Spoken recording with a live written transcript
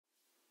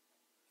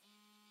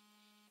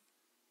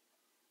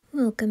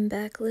Welcome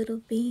back, little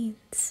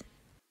beans.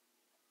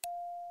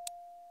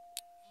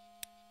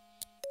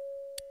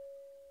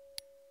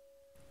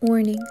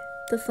 Warning,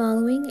 the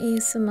following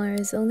ASMR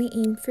is only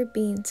aimed for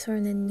beans who are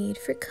in the need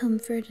for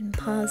comfort and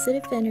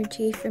positive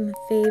energy from a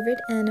favorite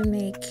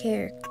anime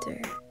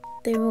character.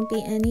 There won't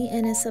be any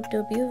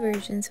NSFW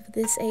versions of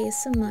this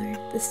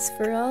ASMR. This is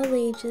for all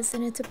ages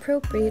and it's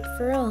appropriate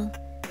for all.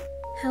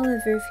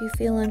 However, if you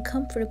feel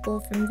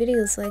uncomfortable from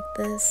videos like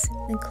this,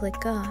 then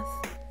click off.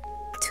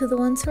 To the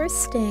ones who are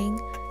staying,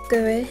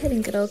 go right ahead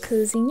and get all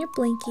cozy in your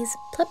blankies,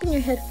 plop in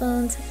your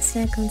headphones,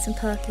 snack on some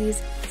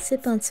Pockies,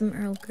 sip on some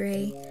Earl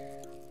Grey.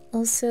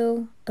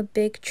 Also, a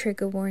big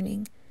trigger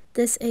warning.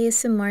 This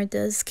ASMR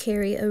does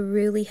carry a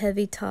really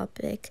heavy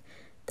topic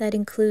that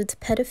includes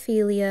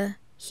pedophilia,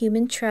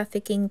 human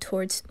trafficking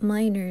towards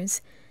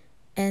minors,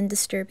 and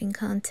disturbing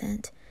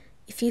content.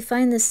 If you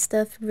find this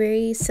stuff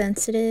very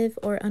sensitive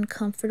or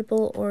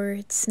uncomfortable, or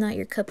it's not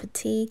your cup of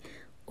tea,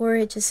 or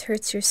it just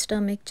hurts your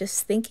stomach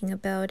just thinking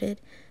about it,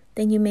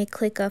 then you may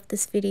click off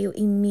this video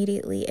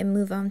immediately and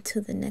move on to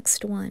the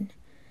next one.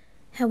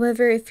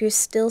 However, if you're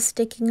still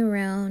sticking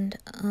around,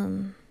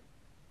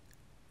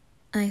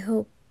 I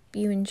hope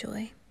you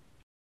enjoy.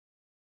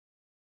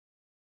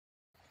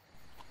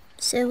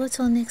 So what's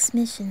our next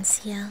mission,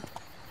 Ciel?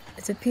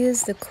 It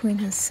appears the Queen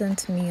has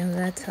sent me a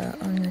letter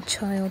on a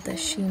child that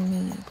she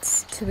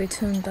needs to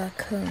return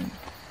back home.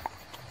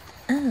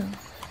 Oh,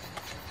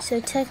 so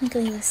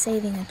technically we're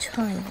saving a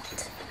child.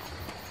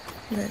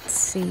 Let's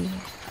see.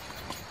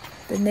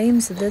 The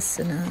name's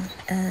Listener,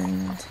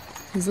 and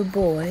he's a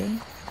boy.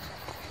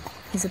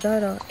 He's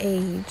about our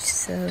age,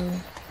 so...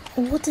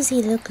 What does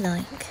he look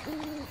like?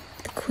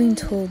 The Queen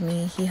told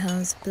me he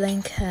has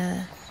blank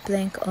hair,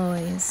 blank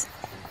eyes,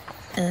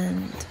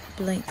 and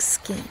blank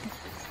skin.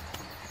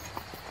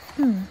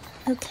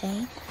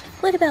 Okay.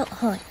 What about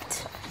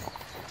height?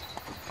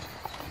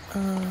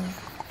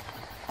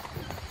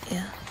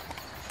 Yeah.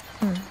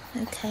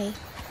 Okay.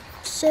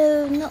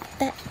 So, not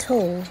that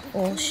tall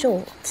or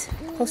short,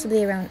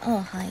 possibly around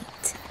our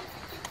height.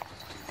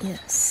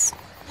 Yes.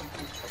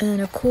 And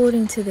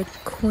according to the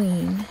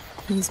Queen,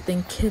 he's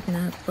been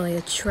kidnapped by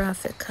a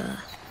trafficker.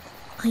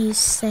 Are you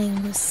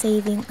saying we're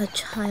saving a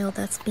child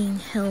that's being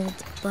held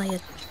by a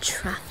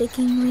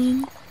trafficking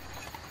ring?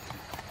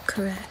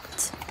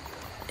 Correct.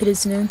 It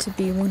is known to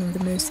be one of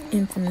the most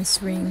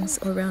infamous rings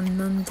around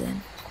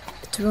London.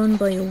 It's run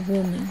by a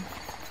woman.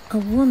 A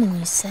woman,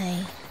 you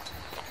say?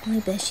 I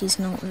bet she's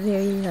not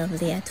very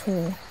lovely at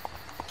all.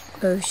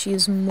 Oh, she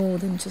is more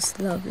than just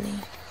lovely.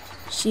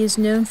 She is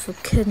known for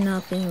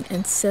kidnapping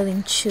and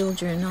selling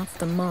children off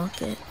the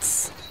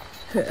markets.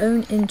 Her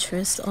own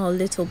interests are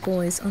little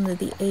boys under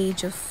the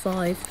age of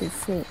 5 through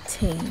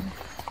 14.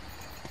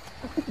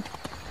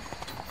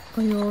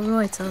 Are you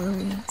alright,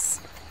 Alois?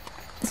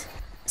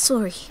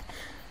 Sorry.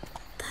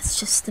 That's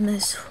just the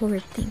most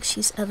horrid thing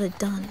she's ever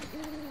done.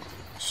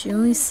 She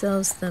only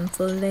sells them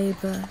for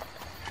labor,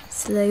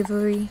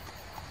 slavery,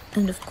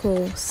 and of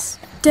course...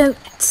 Don't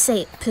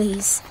say it,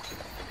 please.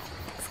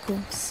 Of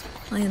course,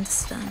 I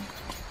understand.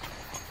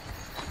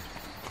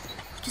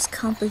 I just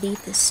can't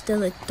believe there's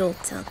still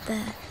adults out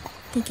there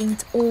thinking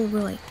it's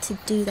alright to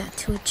do that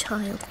to a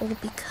child all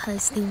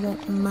because they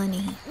want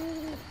money.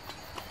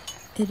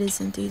 It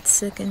is indeed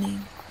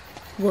sickening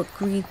what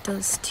greed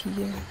does to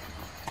you.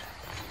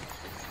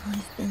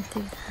 I've been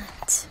through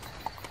that.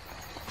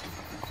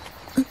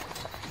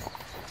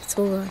 It's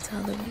alright,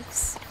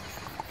 Alois.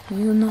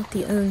 You're not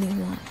the only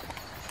one.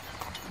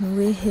 And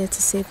we're here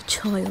to save a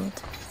child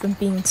from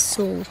being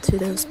sold to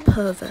those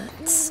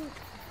perverts.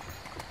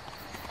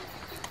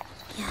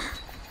 Yeah.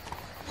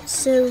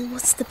 So,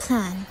 what's the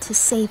plan to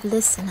save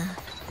Listener?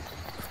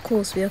 Of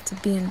course, we have to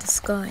be in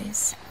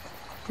disguise.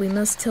 We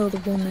must tell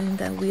the woman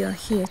that we are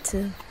here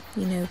to,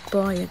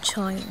 buy a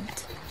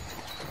child.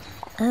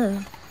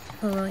 Oh.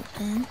 Alright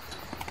then.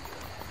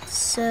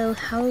 So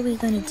how are we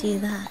going to do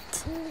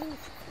that?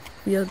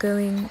 We are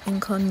going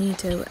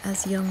incognito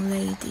as young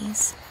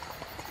ladies.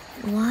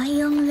 Why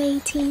young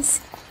ladies?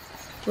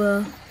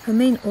 Well, her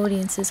main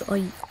audiences are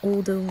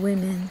older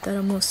women that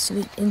are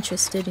mostly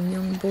interested in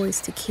young boys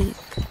to keep.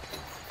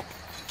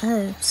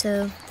 Oh,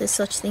 so there's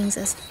such things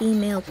as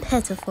female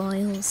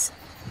pedophiles.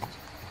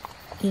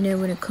 When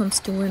it comes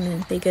to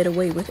women, they get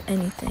away with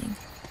anything.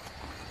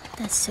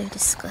 That's so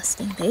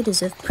disgusting. They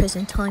deserve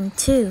prison time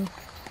too.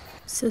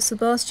 So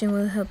Sebastian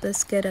will help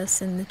us get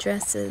us in the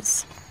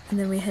dresses, and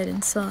then we head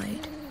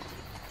inside.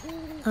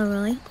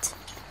 Alright.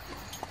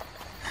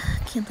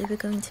 I can't believe we're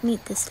going to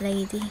meet this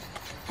lady.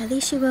 At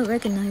least she won't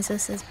recognize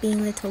us as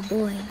being little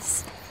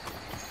boys.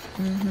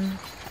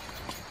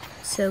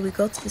 So we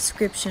got the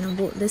description of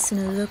what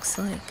Listener looks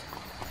like.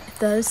 If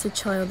that is the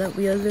child that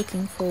we are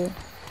looking for,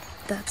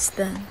 that's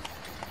them.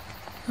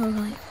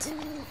 Alright.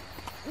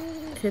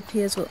 It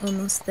appears we're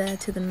almost there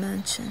to the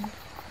mansion.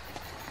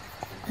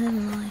 Oh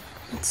my,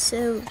 it's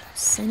so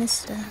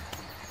sinister.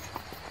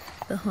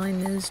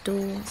 Behind those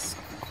doors,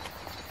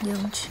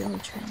 young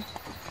children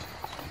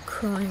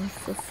crying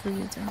for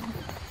freedom.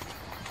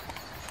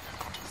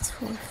 It's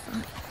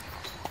horrifying.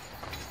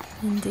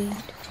 Indeed.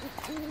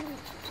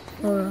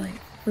 Alright,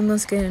 we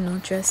must get in our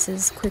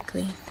dresses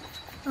quickly.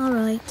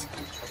 Alright.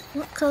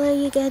 What color are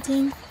you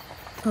getting?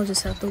 I'll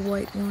just have the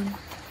white one.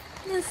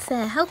 No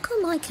fair, how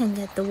come I can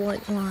get the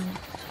white one?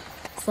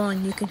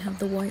 Fine, you can have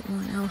the white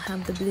one, I'll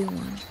have the blue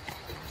one.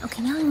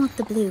 Okay, now I want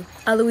the blue.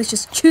 Alois,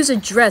 just choose a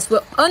dress,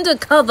 we're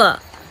undercover!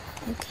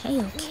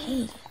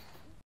 Okay.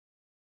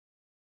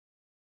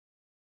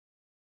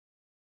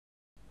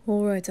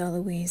 Alright,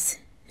 Alois.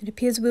 It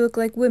appears we look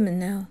like women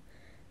now.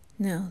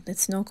 Now,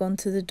 let's knock on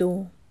to the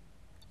door.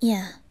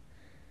 Yeah.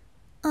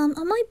 Are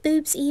my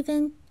boobs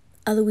even?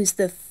 Alois,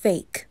 they're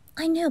fake.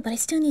 I know, but I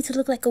still need to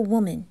look like a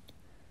woman.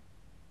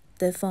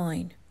 They're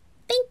fine.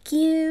 Thank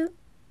you.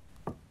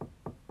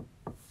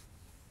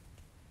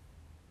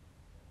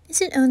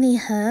 Is it only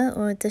her,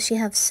 or does she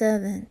have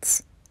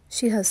servants?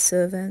 She has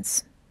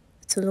servants.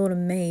 It's a lot of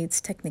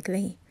maids,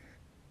 technically.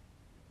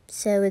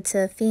 So it's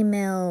a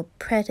female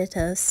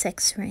predator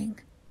sex ring.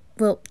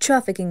 Well,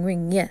 trafficking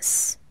ring,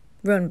 yes.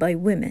 Run by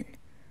women.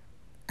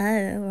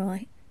 Oh,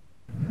 right.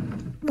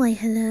 Why,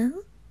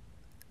 hello?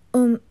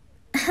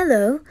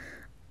 Hello?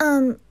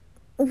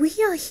 We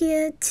are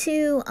here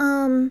to,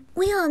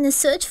 we are on a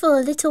search for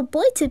a little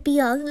boy to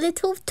be our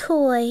little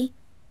toy.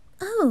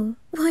 Oh,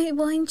 why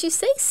didn't you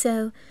say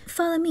so?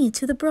 Follow me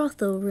to the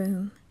brothel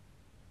room.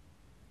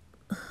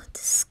 Ugh,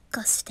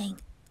 disgusting.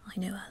 I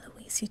know,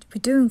 Alois, we're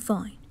doing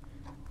fine.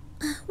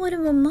 What a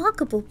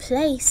remarkable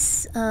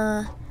place.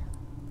 Are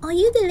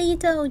you the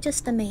leader or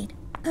just the maid?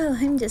 Oh,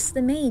 I'm just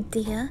the maid,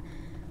 dear.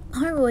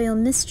 Our royal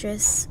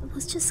mistress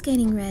was just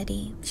getting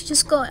ready. She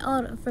just got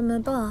out from her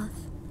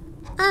bath.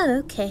 Oh,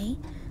 okay.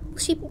 Will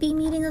she be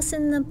meeting us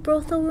in the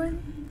brothel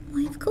room?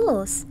 Why, of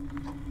course.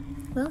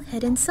 Well,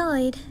 head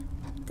inside.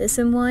 There's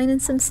some wine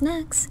and some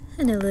snacks,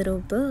 and a little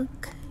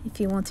book, if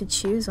you want to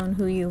choose on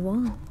who you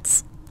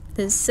want.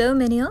 There's so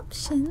many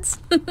options.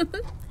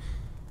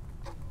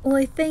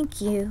 Why, thank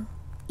you.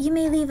 You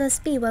may leave us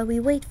be while we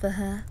wait for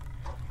her.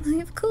 Why,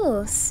 of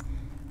course.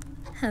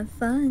 Have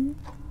fun.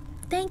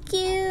 Thank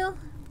you.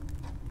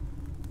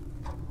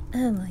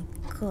 Oh my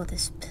god,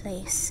 this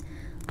place.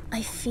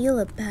 I feel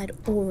a bad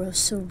aura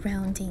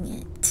surrounding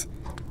it.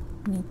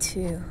 Me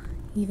too.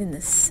 Even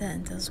the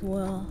scent as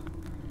well.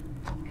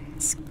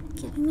 It's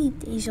giving me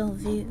deja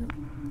vu.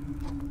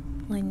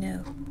 I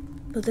know.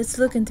 But let's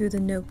look in through the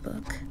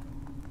notebook.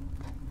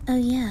 Oh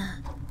yeah.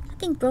 I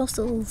think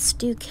brothels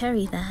do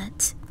carry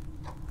that.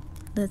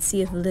 Let's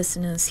see if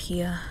listeners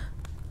here.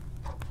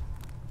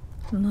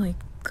 My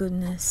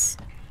goodness.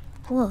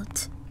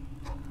 What?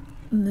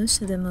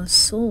 Most of them are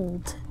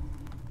sold.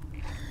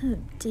 Oh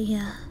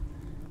dear.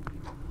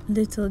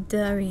 Little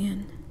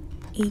Darian,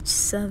 age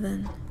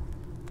 7.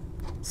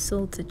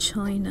 Sold to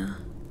China.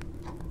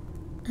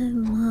 Oh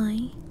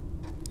my.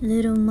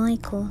 Little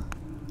Michael,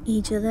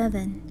 age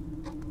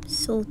 11.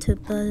 Sold to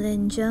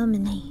Berlin,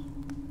 Germany.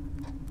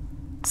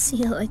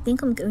 Ciel, I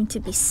think I'm going to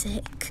be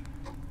sick.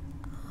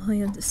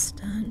 I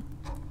understand.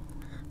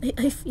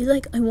 I feel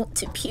like I want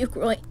to puke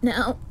right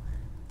now.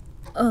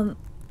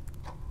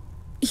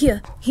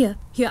 Here,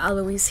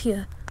 Alois,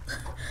 here.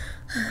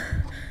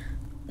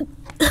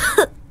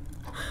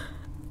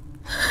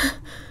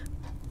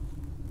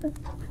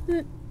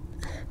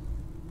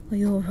 Are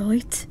you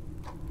alright?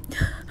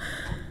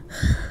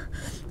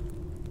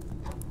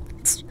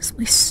 It's just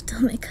my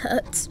stomach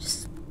hurts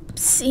just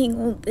seeing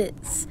all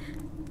this.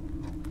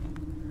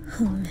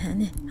 Oh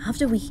man,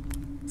 after we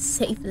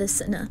save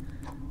listener,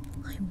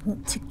 I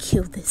want to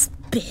kill this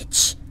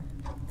bitch.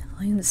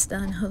 I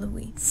understand,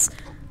 Alois,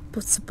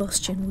 but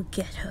Sebastian will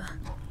get her.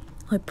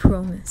 I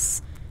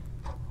promise.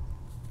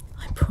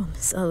 I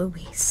promise,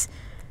 Alois.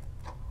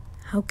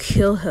 I'll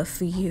kill her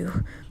for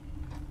you.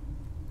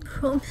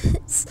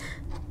 Promise,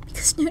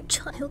 because no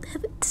child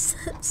ever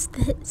deserves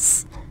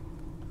this.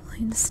 I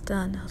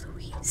understand,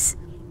 Alois.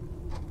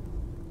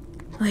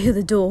 I hear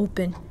the door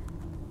open.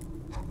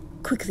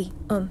 Quickly,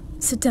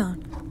 sit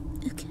down.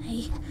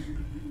 Okay.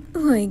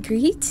 Why,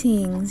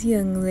 greetings,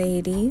 young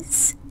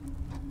ladies.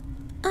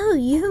 Oh,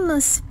 you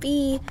must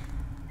be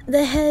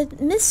the head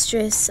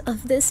mistress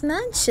of this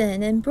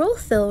mansion and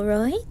brothel,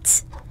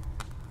 right?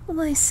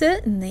 Why,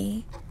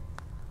 certainly.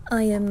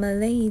 I am my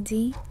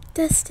lady,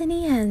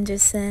 Destiny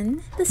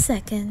Anderson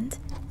II.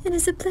 It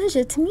is a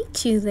pleasure to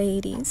meet you,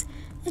 ladies.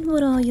 And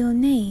what are your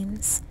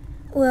names?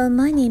 Well,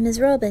 my name is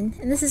Robin,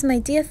 and this is my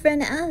dear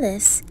friend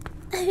Alice.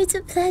 Oh, it's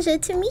a pleasure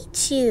to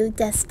meet you,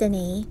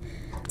 Destiny.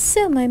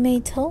 So my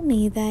maid told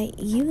me that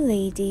you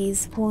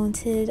ladies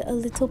wanted a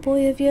little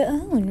boy of your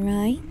own,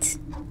 right?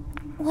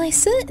 Why,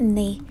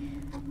 certainly.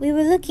 We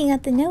were looking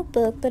at the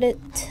notebook, but it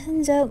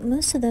turns out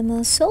most of them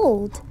are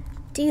sold.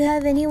 Do you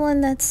have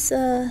anyone that's,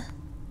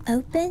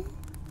 open?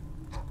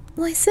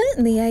 Why,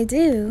 certainly I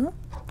do.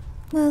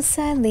 Well,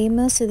 sadly,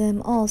 most of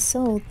them all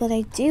sold, but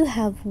I do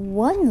have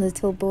one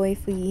little boy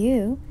for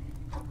you.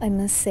 I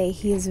must say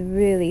he is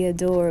really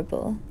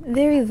adorable,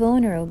 very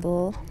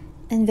vulnerable,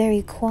 and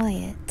very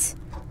quiet.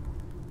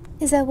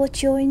 Is that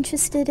what you're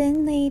interested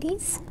in,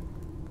 ladies?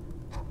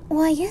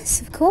 Why,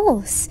 yes, of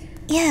course.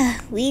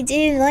 Yeah, we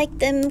do like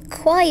them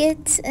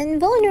quiet and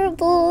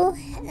vulnerable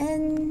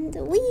and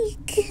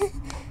weak.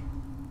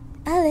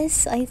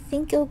 Alice, I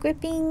think you're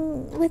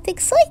gripping with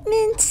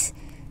excitement,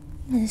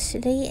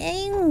 initially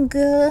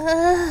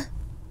anger.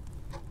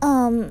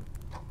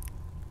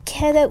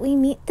 Care that we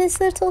meet this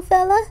little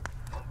fella?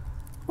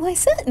 Why,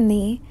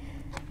 certainly.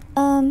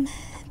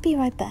 Be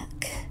right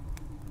back.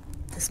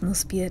 This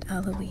must be it,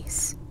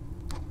 Alois.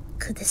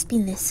 Could this be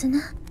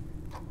Listener?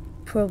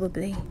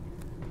 Probably.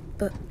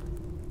 But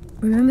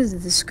remember the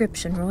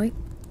description, right?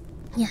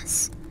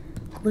 Yes.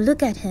 We'll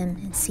look at him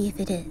and see if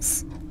it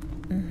is.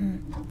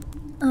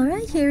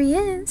 Alright, here he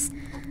is.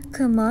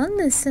 Come on,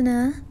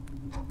 Listener.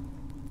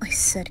 I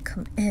said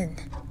come in.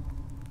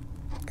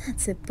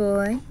 That's it,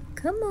 boy.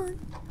 Come on.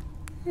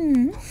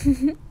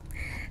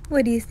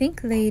 What do you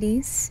think,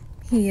 ladies?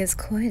 He is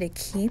quite a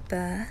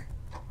keeper.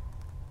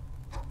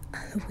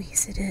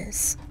 Alois, it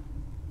is.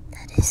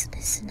 That is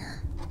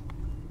Listener.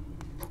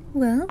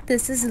 Well,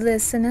 this is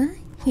Listener.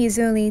 He's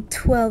only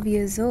 12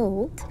 years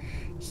old.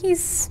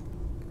 He's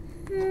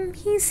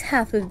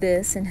half of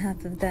this and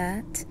half of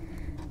that.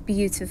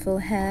 Beautiful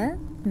hair,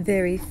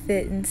 very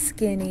fit and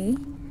skinny.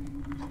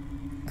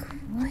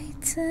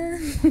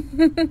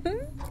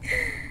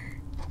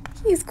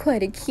 He's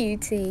quite a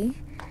cutie.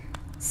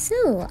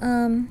 So,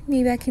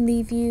 maybe I can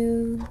leave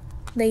you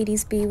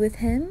ladies be with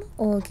him,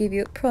 or give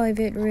you a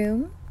private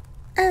room.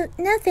 Oh,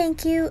 no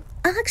thank you.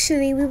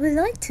 Actually, we would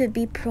like to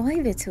be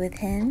private with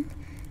him.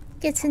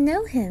 Get to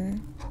know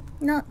him.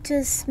 Not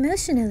just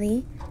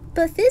emotionally,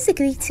 but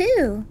physically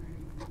too.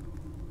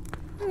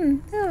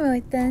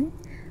 Alright then.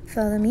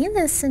 Follow me,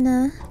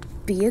 Listener.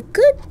 Be a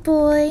good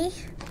boy.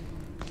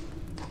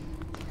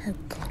 Oh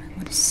god, I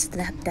want to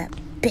slap that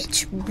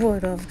bitch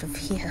right out of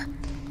here.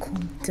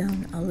 Calm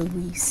down,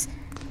 Alois.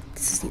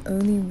 This is the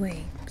only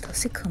way.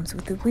 Plus it comes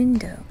with the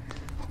window,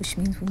 which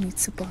means we'll meet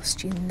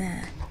Sebastian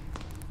there.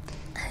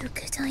 Oh,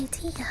 good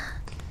idea.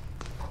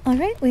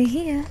 Alright, we're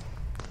here.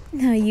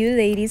 Now you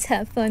ladies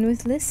have fun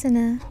with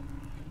Listener.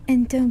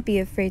 And don't be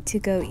afraid to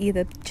go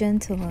either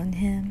gentle on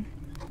him.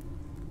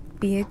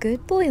 Be a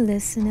good boy,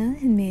 Listener,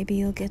 and maybe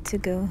you'll get to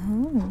go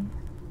home.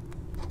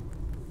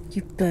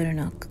 You better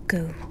not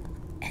go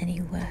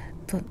anywhere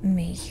but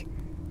me.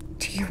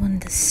 Do you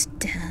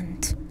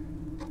understand?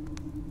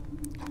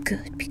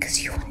 Good,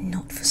 because you are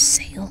not for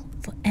sale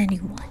for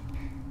anyone.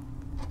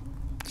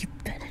 You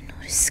better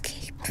not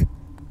escape.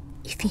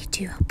 If you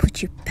do, I'll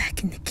put you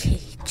back in the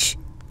cage.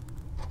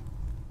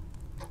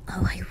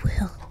 Oh, I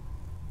will.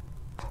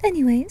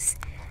 Anyways,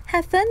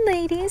 have fun,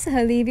 ladies.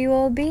 I'll leave you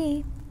all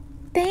be.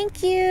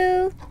 Thank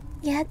you.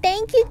 Yeah,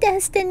 thank you,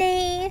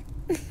 Destiny.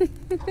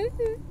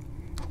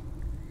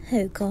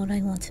 Oh god,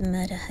 I want to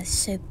murder her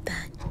so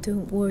bad.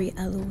 Don't worry,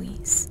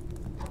 Alois.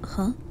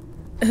 Huh?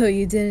 Oh,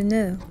 you didn't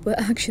know? We're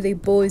actually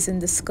boys in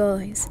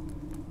disguise.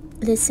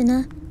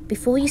 Listener,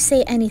 before you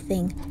say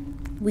anything,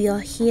 we are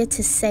here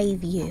to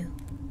save you.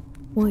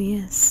 Oh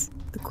yes,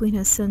 the Queen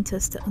has sent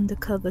us to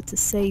undercover to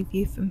save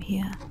you from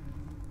here.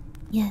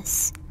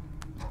 Yes,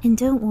 and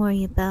don't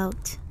worry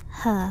about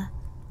her.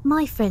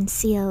 My friend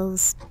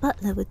Ciel's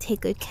butler would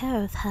take good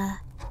care of her.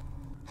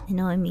 You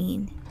know what I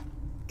mean?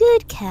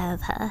 Good care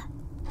of her.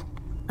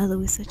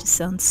 Alois, that just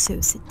sounds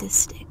so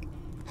sadistic.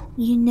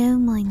 You know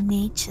my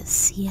nature,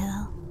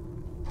 Ciel.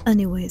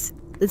 Anyways,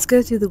 let's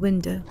go through the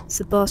window.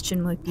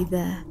 Sebastian might be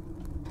there.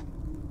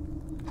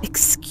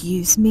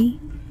 Excuse me?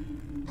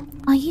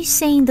 Are you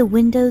saying the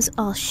windows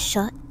are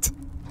shut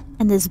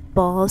and there's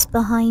bars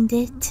behind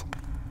it?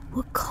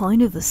 What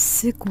kind of a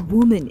sick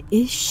woman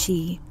is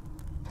she?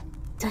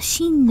 Does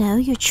she know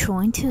you're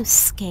trying to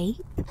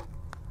escape?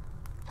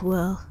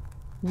 Well,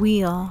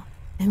 we are,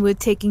 and we're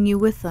taking you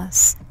with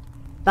us.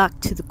 Back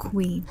to the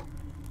Queen.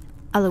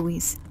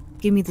 Alois,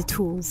 give me the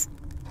tools.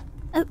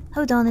 Oh,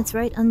 hold on, it's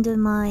right under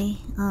my,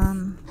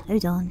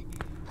 hold on.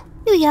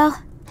 Here we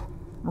are.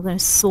 I'm gonna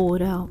saw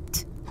it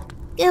out.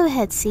 Go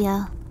ahead,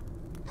 Ciel.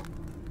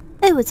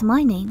 Oh, it's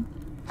my name.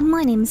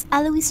 My name is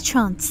Alois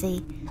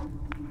Trancy.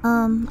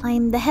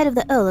 I'm the head of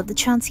the Earl of the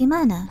Trancy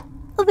Manor.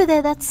 Over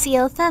there, that's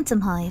Ciel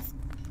Phantomhive.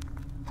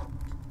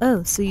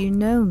 Oh, so you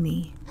know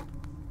me.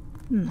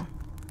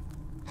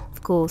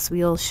 Of course,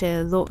 we all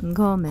share a lot in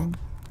common.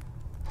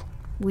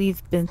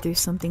 We've been through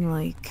something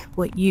like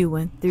what you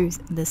went through,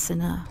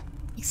 Listener.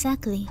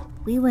 Exactly.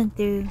 We went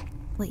through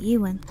what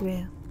you went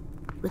through.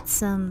 With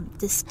some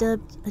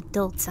disturbed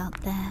adults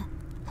out there.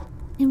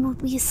 And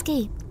we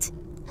escaped.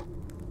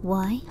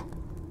 Why?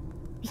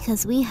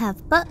 Because we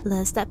have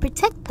butlers that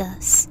protect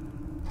us.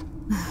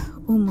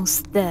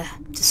 Almost there,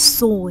 just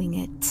sawing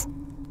it.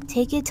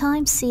 Take your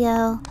time,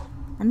 Ciel.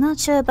 I'm not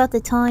sure about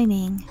the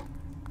timing.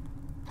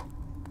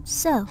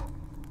 So,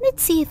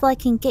 let's see if I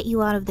can get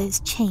you out of those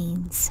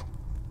chains.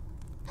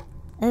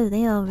 Oh,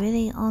 they are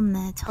really on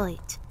there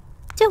tight.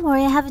 Don't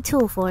worry, I have a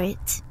tool for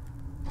it.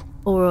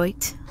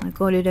 Alright, I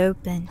got it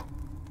open.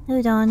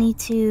 Hold on, I need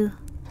to...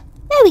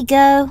 There we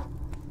go!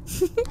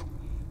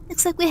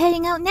 Looks like we're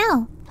heading out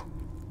now.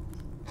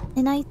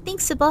 And I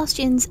think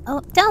Sebastian's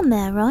down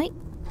there, right?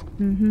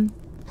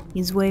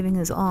 He's waving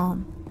his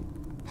arm.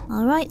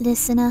 Alright,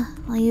 listener,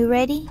 are you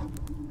ready?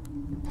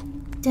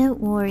 Don't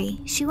worry,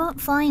 she won't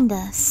find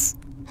us.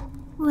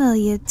 Well,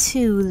 you're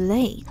too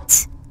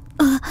late.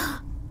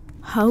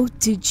 How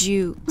did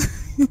you...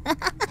 Did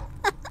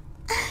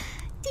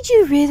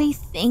you really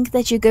think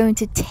that you're going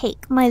to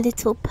take my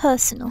little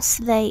personal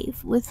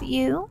slave with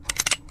you?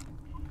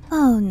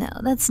 Oh no,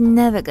 that's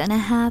never gonna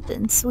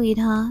happen,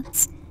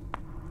 sweethearts.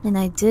 And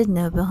I did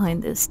know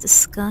behind those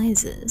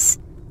disguises.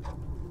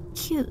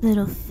 Cute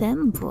little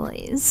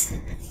femboys.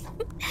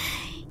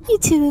 You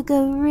two would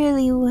go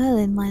really well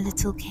in my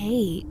little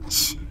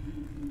cage.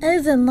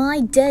 Over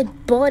my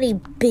dead body,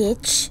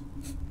 bitch!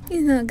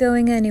 You're not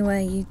going anywhere,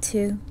 you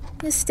two.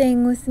 You're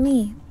staying with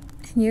me.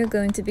 And you're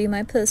going to be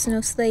my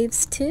personal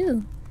slaves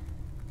too.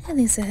 At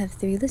least I have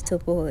 3 little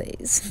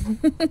boys.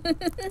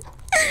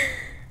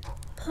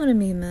 Pardon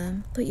me,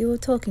 ma'am, but you were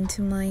talking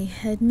to my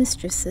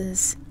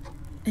headmistresses.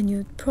 And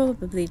you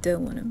probably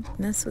don't want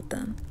to mess with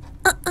them.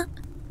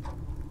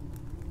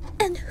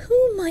 And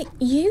who might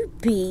you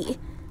be?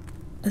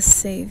 A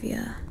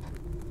savior.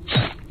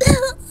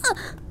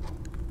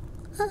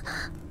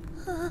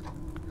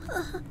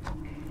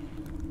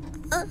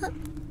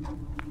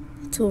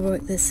 It's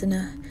alright,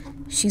 listener.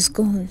 She's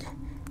gone.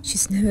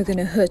 She's never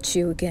gonna hurt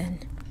you again.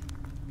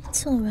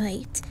 It's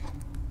alright.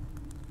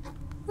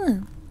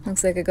 Well,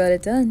 looks like I got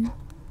it done.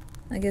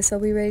 I guess I'll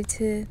be ready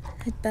to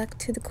head back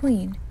to the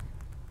Queen.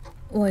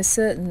 Why,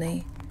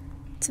 certainly.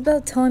 It's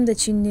about time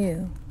that you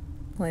knew.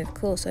 Why, of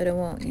course, I don't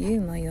want you,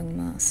 my young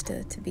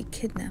master, to be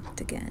kidnapped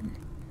again.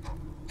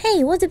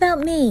 Hey, what about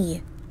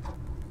me?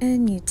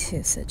 And you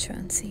too, said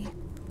Trancy.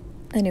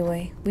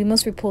 Anyway, we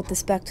must report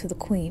this back to the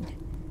Queen.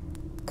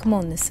 Come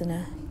on,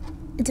 listener.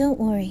 Don't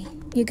worry.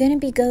 You're gonna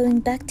be going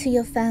back to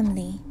your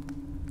family.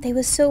 They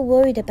were so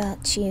worried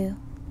about you.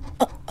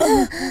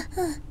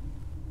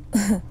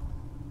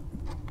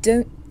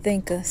 Don't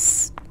thank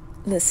us,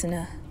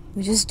 listener.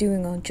 We're just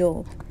doing our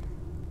job.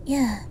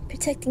 Yeah,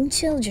 protecting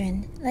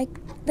children, like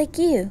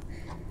you.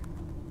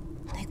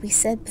 Like we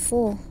said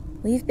before,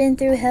 we've been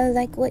through hell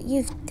like what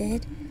you've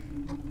did.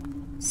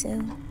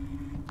 So,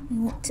 we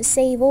want to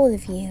save all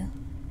of you.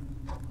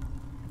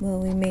 Well,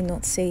 we may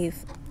not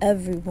save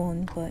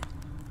everyone, but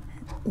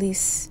at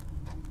least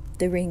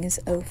the ring is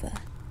over.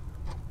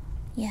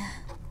 Yeah.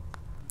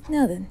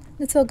 Now then,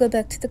 let's all go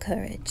back to the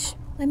carriage.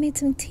 I made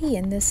some tea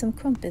and there's some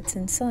crumpets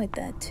inside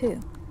that too.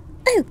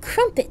 Oh,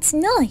 crumpets,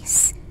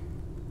 nice!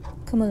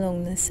 Come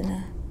along,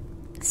 listener.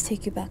 Let's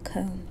take you back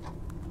home.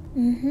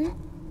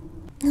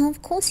 Now,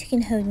 of course you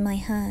can hold my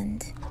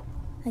hand.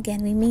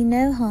 Again, we mean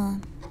no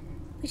harm.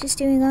 We're just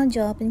doing our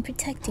job in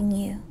protecting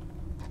you.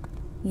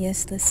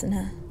 Yes,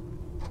 listener.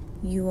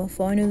 You are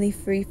finally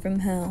free from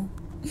hell.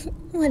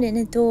 What an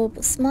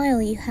adorable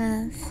smile you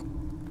have.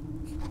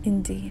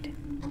 Indeed.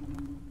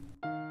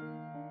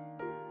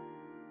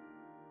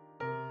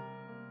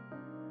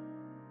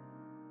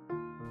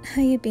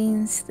 Hi you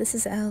beans, this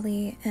is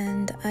Ali,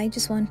 and I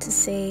just want to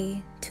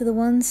say to the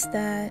ones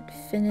that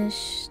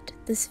finished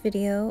this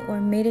video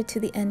or made it to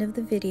the end of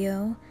the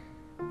video,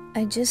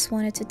 I just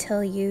wanted to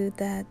tell you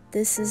that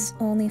this is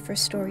only for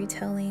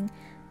storytelling.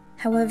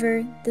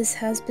 However, this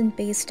has been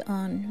based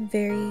on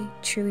very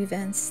true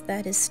events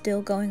that is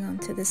still going on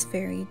to this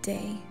very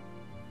day.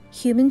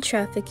 Human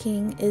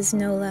trafficking is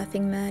no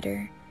laughing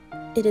matter.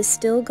 It is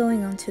still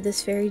going on to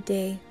this very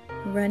day,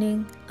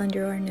 running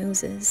under our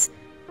noses.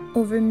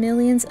 Over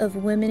millions of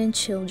women and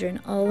children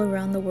all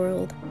around the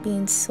world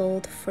being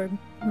sold for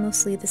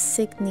mostly the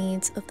sick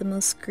needs of the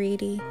most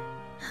greedy,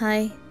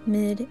 high,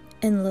 mid,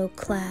 and low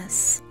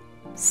class.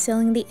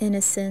 Selling the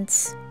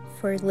innocents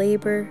for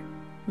labor,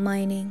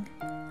 mining,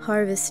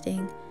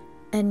 harvesting,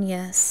 and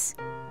yes,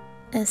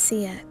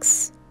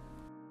 sex.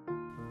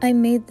 I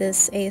made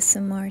this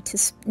ASMR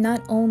to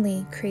not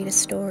only create a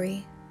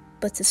story,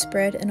 but to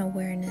spread an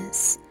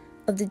awareness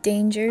of the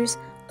dangers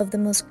of the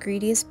most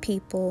greediest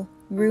people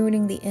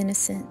ruining the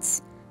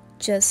innocents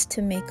just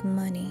to make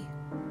money.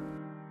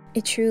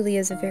 It truly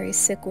is a very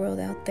sick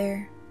world out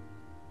there,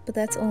 but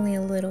that's only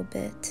a little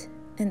bit,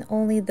 and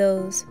only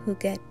those who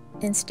get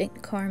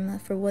instant karma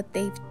for what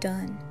they've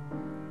done.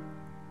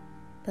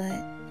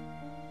 But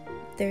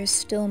there's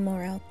still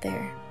more out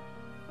there,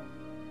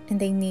 and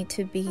they need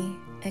to be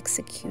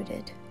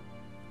executed.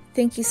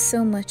 Thank you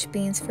so much,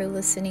 Beans, for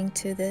listening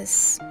to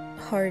this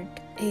hard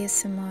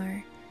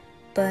ASMR,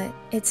 but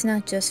it's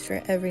not just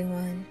for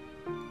everyone.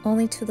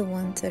 Only to the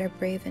ones that are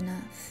brave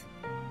enough.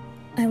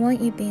 I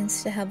want you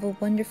beings to have a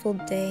wonderful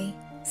day,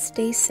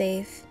 stay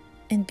safe,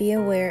 and be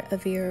aware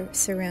of your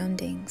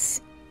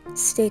surroundings.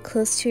 Stay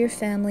close to your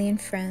family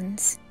and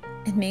friends,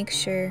 and make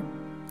sure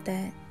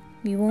that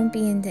you won't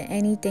be into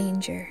any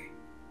danger.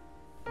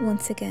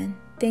 Once again,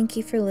 thank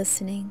you for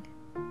listening,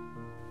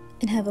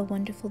 and have a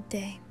wonderful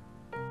day.